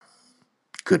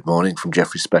Good morning from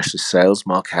Jeffrey Specialist Sales,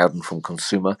 Mark Howden from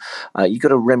Consumer. You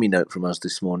got a Remi note from us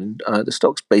this morning. The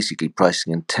stock's basically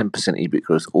pricing in 10% EBIT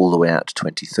growth all the way out to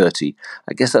 2030.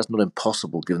 I guess that's not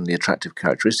impossible given the attractive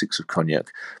characteristics of cognac.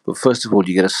 But first of all,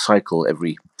 you get a cycle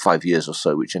every 5 years or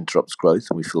so, which interrupts growth,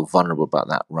 and we feel vulnerable about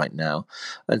that right now.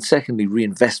 And secondly,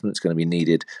 reinvestment is going to be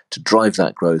needed to drive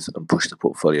that growth and push the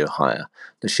portfolio higher.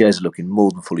 The shares are looking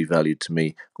more than fully valued to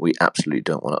me. We absolutely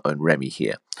don't want to own Remi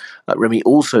here. Remi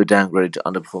also downgraded to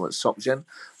underperformance SocGen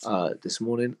this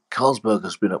morning. Carlsberg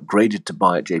has been upgraded to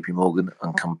buy at JP Morgan,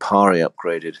 and Campari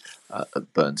upgraded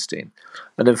at Bernstein.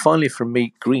 And then finally from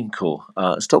me, Greencore.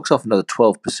 Stock's off another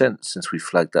 12% since we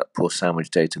flagged that poor sandwich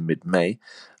data mid-May.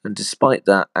 And despite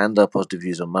that and our positive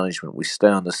views on management, we stay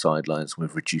on the sidelines and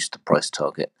we've reduced the price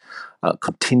target.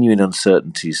 Continuing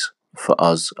uncertainties for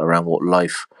us around what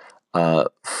life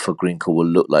for Greencore will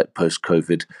look like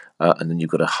post-COVID, and then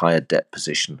you've got a higher debt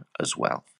position as well.